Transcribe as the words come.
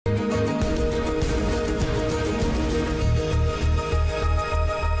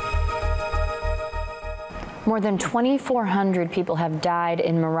More than 2,400 people have died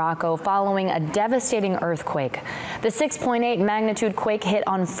in Morocco following a devastating earthquake. The 6.8 magnitude quake hit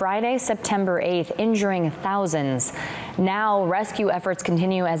on Friday, September 8th, injuring thousands. Now, rescue efforts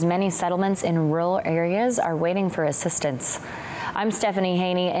continue as many settlements in rural areas are waiting for assistance. I'm Stephanie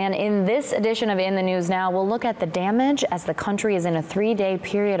Haney, and in this edition of In the News Now, we'll look at the damage as the country is in a 3-day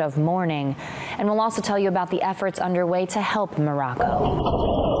period of mourning. And we'll also tell you about the efforts underway to help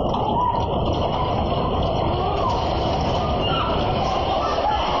Morocco.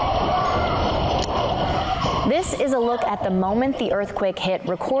 This is a look at the moment the earthquake hit,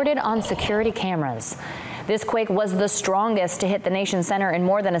 recorded on security cameras. This quake was the strongest to hit the nation's center in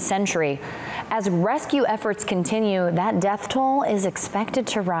more than a century. As rescue efforts continue, that death toll is expected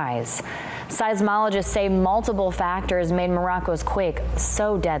to rise. Seismologists say multiple factors made Morocco's quake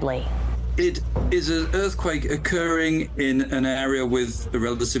so deadly. It is an earthquake occurring in an area with a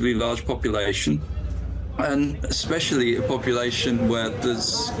relatively large population, and especially a population where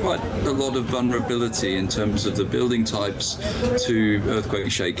there's quite a lot of vulnerability in terms of the building types to earthquake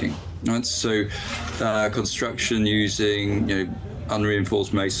shaking. Right? So construction using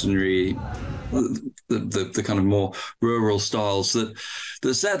unreinforced masonry, the kind of more rural styles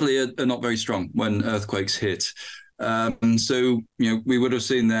that sadly are not very strong when earthquakes hit. So we would have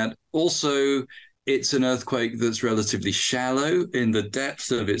seen that. Also, it's an earthquake that's relatively shallow in the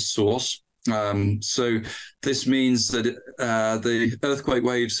depth of its source. So this means that the earthquake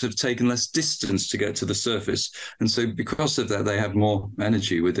waves have taken less distance to get to the surface. And so because of that, they have more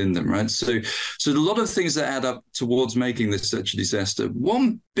energy within them, right? So a lot of things that add up towards making this such a disaster.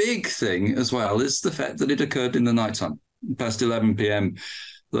 One big thing as well is the fact that it occurred in the nighttime, past 11 p.m.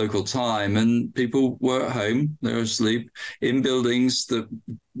 local time, and people were at home, they were asleep in buildings that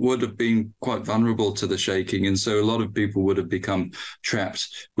would have been quite vulnerable to the shaking, and so a lot of people would have become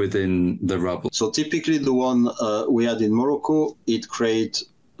trapped within the rubble. So typically the one we had in Morocco, it created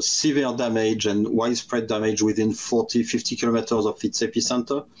severe damage and widespread damage within 40-50 kilometers of its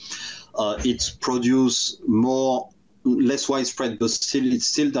epicenter. It produced less widespread, but it's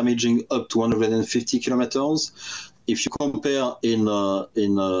still damaging up to 150 kilometers. If you compare in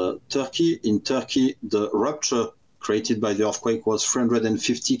Turkey, the rupture created by the earthquake was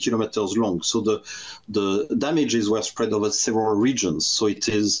 350 kilometers long. So the damages were spread over several regions. So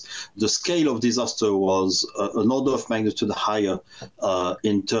the scale of disaster was an order of magnitude higher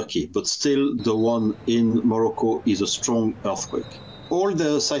in Turkey, but still the one in Morocco is a strong earthquake. All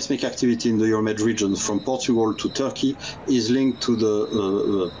the seismic activity in the Euromed region from Portugal to Turkey is linked to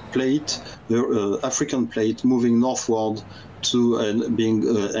the African plate moving northward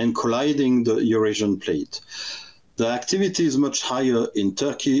and colliding the Eurasian plate. The activity is much higher in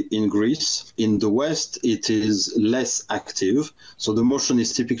Turkey, in Greece. In the West, it is less active. So the motion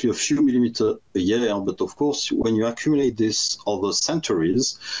is typically a few millimeters a year. But of course, when you accumulate this over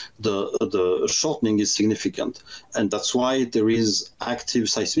centuries, the shortening is significant. And that's why there is active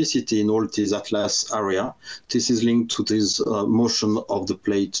seismicity in all this Atlas area. This is linked to this motion of the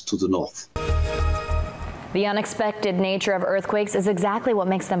plate to the north. The unexpected nature of earthquakes is exactly what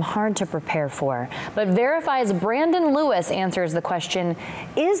makes them hard to prepare for. But Verify's Brandon Lewis answers the question,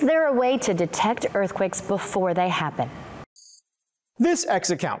 is there a way to detect earthquakes before they happen? This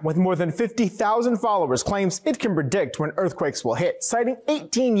X account with more than 50,000 followers claims it can predict when earthquakes will hit, citing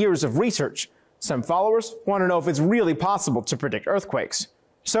 18 years of research. Some followers want to know if it's really possible to predict earthquakes.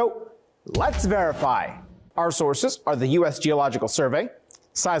 So let's verify. Our sources are the U.S. Geological Survey,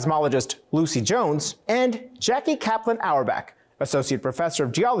 seismologist Lucy Jones, and Jackie Kaplan-Auerbach, Associate Professor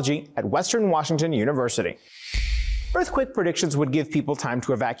of Geology at Western Washington University. Earthquake predictions would give people time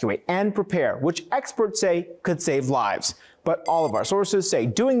to evacuate and prepare, which experts say could save lives. But all of our sources say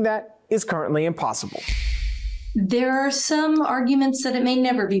doing that is currently impossible. There are some arguments that it may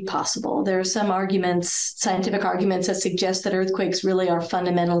never be possible. There are some arguments, scientific arguments, that suggest that earthquakes really are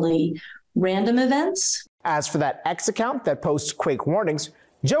fundamentally random events. As for that X account that posts quake warnings,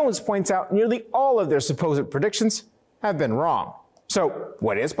 Jones points out nearly all of their supposed predictions have been wrong. So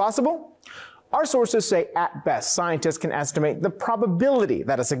what is possible? Our sources say at best scientists can estimate the probability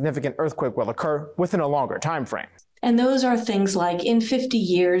that a significant earthquake will occur within a longer time frame. And those are things like in 50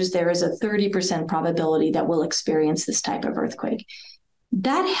 years, there is a 30% probability that we'll experience this type of earthquake.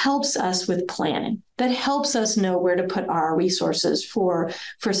 That helps us with planning. That helps us know where to put our resources for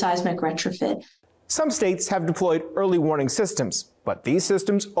seismic retrofit. Some states have deployed early warning systems, but these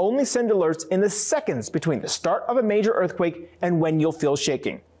systems only send alerts in the seconds between the start of a major earthquake and when you'll feel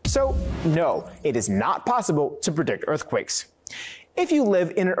shaking. So, no, it is not possible to predict earthquakes. If you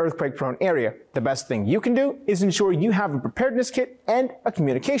live in an earthquake-prone area, the best thing you can do is ensure you have a preparedness kit and a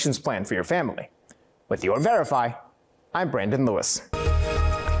communications plan for your family. With your Verify, I'm Brandon Lewis.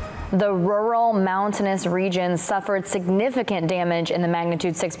 The rural mountainous regions suffered significant damage in the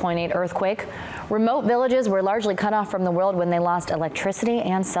magnitude 6.8 earthquake. Remote villages were largely cut off from the world when they lost electricity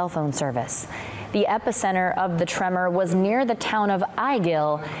and cell phone service. The epicenter of the tremor was near the town of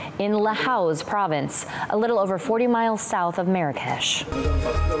Aigil in Lahaus province, a little over 40 miles south of Marrakesh.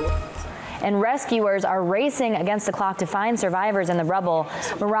 And rescuers are racing against the clock to find survivors in the rubble.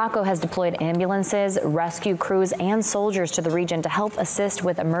 Morocco has deployed ambulances, rescue crews, and soldiers to the region to help assist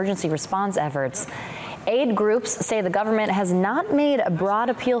with emergency response efforts. Aid groups say the government has not made a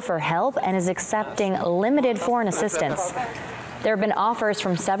broad appeal for help and is accepting limited foreign assistance. There have been offers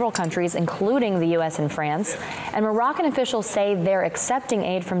from several countries, including the U.S. and France, and Moroccan officials say they're accepting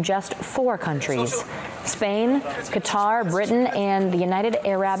aid from just 4 countries: Spain, Qatar, Britain, and the United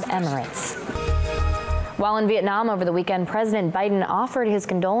Arab Emirates. While in Vietnam over the weekend, President Biden offered his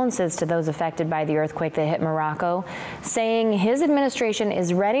condolences to those affected by the earthquake that hit Morocco, saying his administration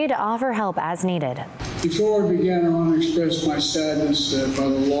is ready to offer help as needed. Before I begin, I want to express my sadness by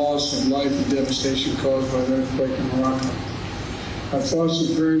the loss of life and devastation caused by the earthquake in Morocco. Our thoughts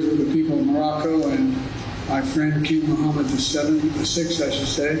and prayers with the people of Morocco and my friend King Mohammed VI, I should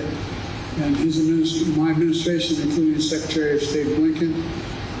say, and my administration, including Secretary of State Blinken,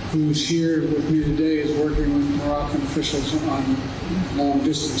 who is here with me today, is working with Moroccan officials on long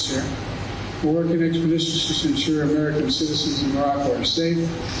distance here. We're working expeditiously to ensure American citizens in Morocco are safe,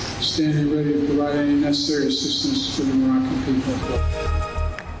 standing ready to provide any necessary assistance to the Moroccan people.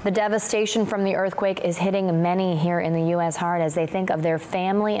 The devastation from the earthquake is hitting many here in the U.S. hard as they think of their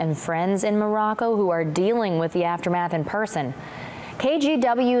family and friends in Morocco who are dealing with the aftermath in person.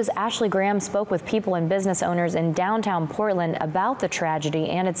 KGW's Ashley Graham spoke with people and business owners in downtown Portland about the tragedy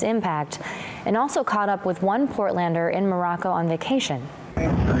and its impact, and also caught up with one Portlander in Morocco on vacation.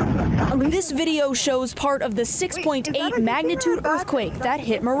 This video shows part of the 6.8 magnitude earthquake that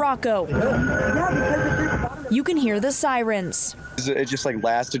hit Morocco. You can hear the sirens. It just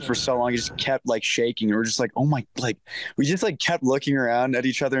lasted for so long. It just kept shaking. We were just oh my, we just kept looking around at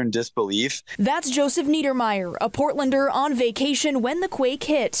each other in disbelief. That's Joseph Niedermeyer, a Portlander on vacation when the quake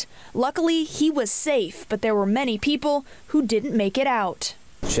hit. Luckily, he was safe, but there were many people who didn't make it out.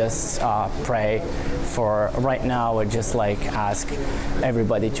 Just pray for right now. I just ask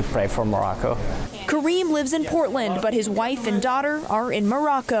everybody to pray for Morocco. Kareem lives in Portland, but his wife and daughter are in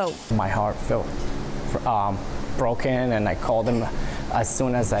Morocco. My heart felt broken, and I called him as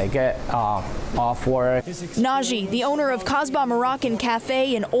soon as I get off work. Naji, the owner of Kasbah Moroccan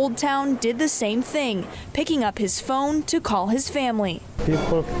Cafe in Old Town, did the same thing, picking up his phone to call his family.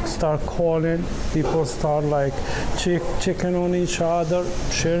 People start calling, people start checking on each other,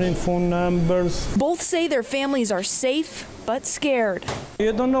 sharing phone numbers. Both say their families are safe, but scared.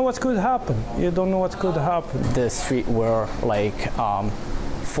 You don't know what could happen. You don't know what could happen. The street were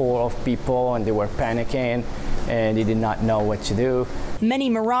full of people, and they were panicking, and they did not know what to do. Many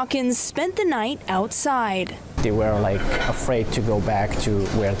Moroccans spent the night outside. They were afraid to go back to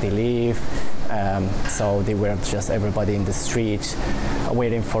where they live, so they were just everybody in the street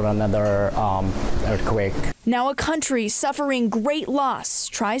waiting for another earthquake. Now a country suffering great loss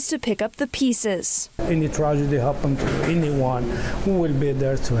tries to pick up the pieces. Any tragedy happen to anyone, who will be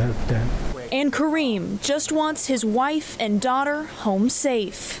there to help them? And Kareem just wants his wife and daughter home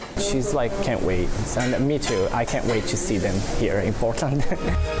safe. She's can't wait. And me too. I can't wait to see them here in Portland.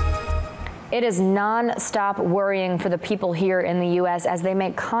 It is non-stop worrying for the people here in the U.S. as they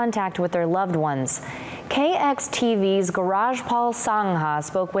make contact with their loved ones. KXTV's Garaj Paul Sangha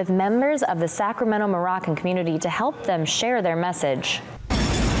spoke with members of the Sacramento Moroccan community to help them share their message.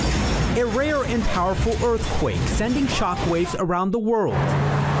 A rare and powerful earthquake sending shockwaves around the world.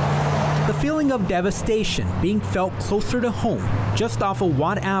 The feeling of devastation being felt closer to home, just off of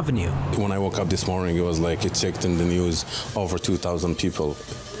Watt Avenue. When I woke up this morning, it was it checked in the news, over 2,000 people.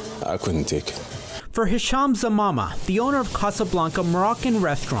 I couldn't take it. For Hisham Zamama, the owner of Casablanca Moroccan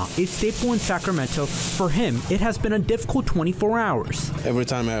restaurant, a staple in Sacramento, for him, it has been a difficult 24 hours. Every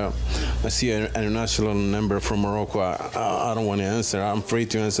time I see an international number from Morocco, I don't want to answer. I'm afraid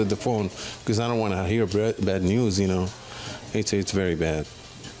to answer the phone because I don't want to hear bad news, It's very bad.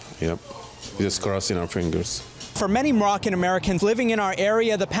 Yep, just crossing our fingers. For many Moroccan Americans living in our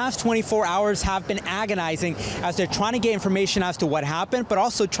area, the past 24 hours have been agonizing as they're trying to get information as to what happened, but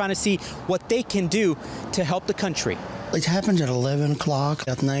also trying to see what they can do to help the country. It happened at 11 o'clock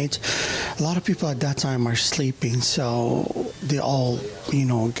at night. A lot of people at that time are sleeping, so they all,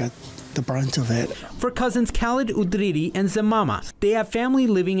 got the brunt of it. For cousins Khalid Udriri and Zamama, they have family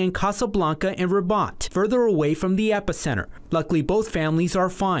living in Casablanca and Rabat, further away from the epicenter. Luckily, both families are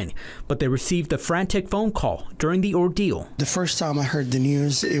fine, but they received a frantic phone call during the ordeal. The first time I heard the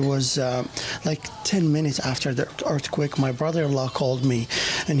news, it was like 10 minutes after the earthquake. My brother-in-law called me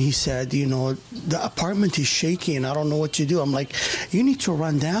and he said, you know, the apartment is shaking. I don't know what to do. I'm like, you need to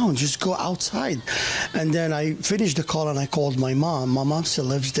run down, just go outside. And then I finished the call and I called my mom. My mom still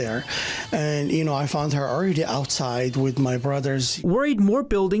lives there. And, you know, I found her already outside with my brothers. Worried more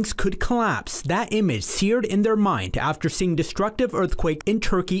buildings could collapse, that image seared in their mind after seeing destructive earthquake in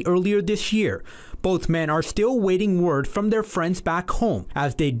Turkey earlier this year. Both men are still waiting word from their friends back home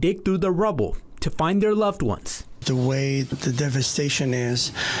as they dig through the rubble to find their loved ones. The way the devastation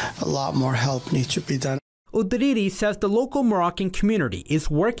is, a lot more help needs to be done. Udriri says the local Moroccan community is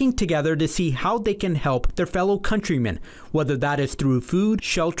working together to see how they can help their fellow countrymen, whether that is through food,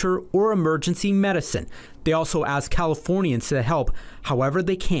 shelter, or emergency medicine. They also ask Californians to help however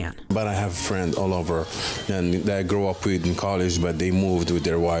they can. But I have friends all over and that I grew up with in college, but they moved with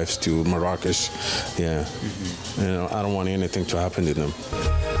their wives to Marrakesh. Yeah, you know, I don't want anything to happen to them.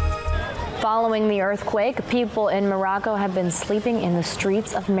 Following the earthquake, people in Morocco have been sleeping in the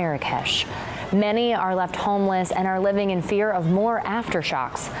streets of Marrakesh. Many are left homeless and are living in fear of more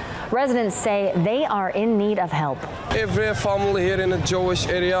aftershocks. Residents say they are in need of help. Every family here in the Jewish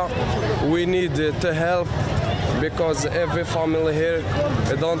area, we need to help because every family here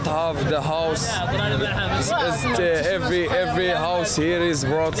don't have the house. Every house here is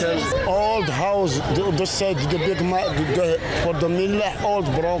broken. Old house, the side, the big for the millah, all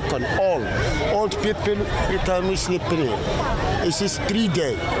broken, all. Old people, every time we sleep in here. This is 3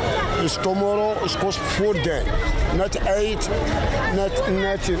 days. It's tomorrow, it's cost 4 days. Not 8, not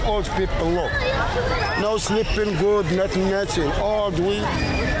nothing. Old people, look. No sleeping good, not nothing. Old,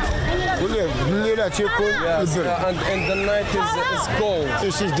 Yes, and the night is cold.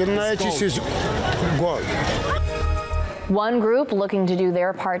 This is the night, this is cold. One group looking to do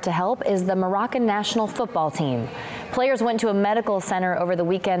their part to help is the Moroccan national football team. Players went to a medical center over the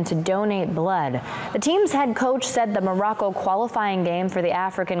weekend to donate blood. The team's head coach said the Morocco qualifying game for the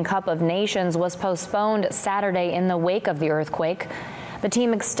African Cup of Nations was postponed Saturday in the wake of the earthquake. The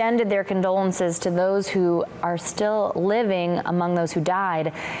team extended their condolences to those who are still living among those who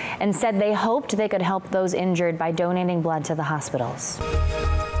died and said they hoped they could help those injured by donating blood to the hospitals.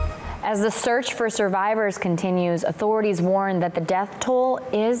 As the search for survivors continues, authorities warn that the death toll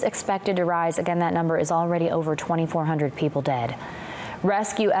is expected to rise. Again, that number is already over 2,400 people dead.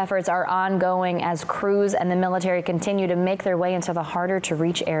 Rescue efforts are ongoing as crews and the military continue to make their way into the harder to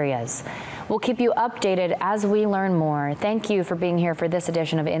reach areas. We'll keep you updated as we learn more. Thank you for being here for this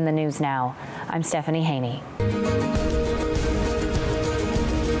edition of In the News Now. I'm Stephanie Haney.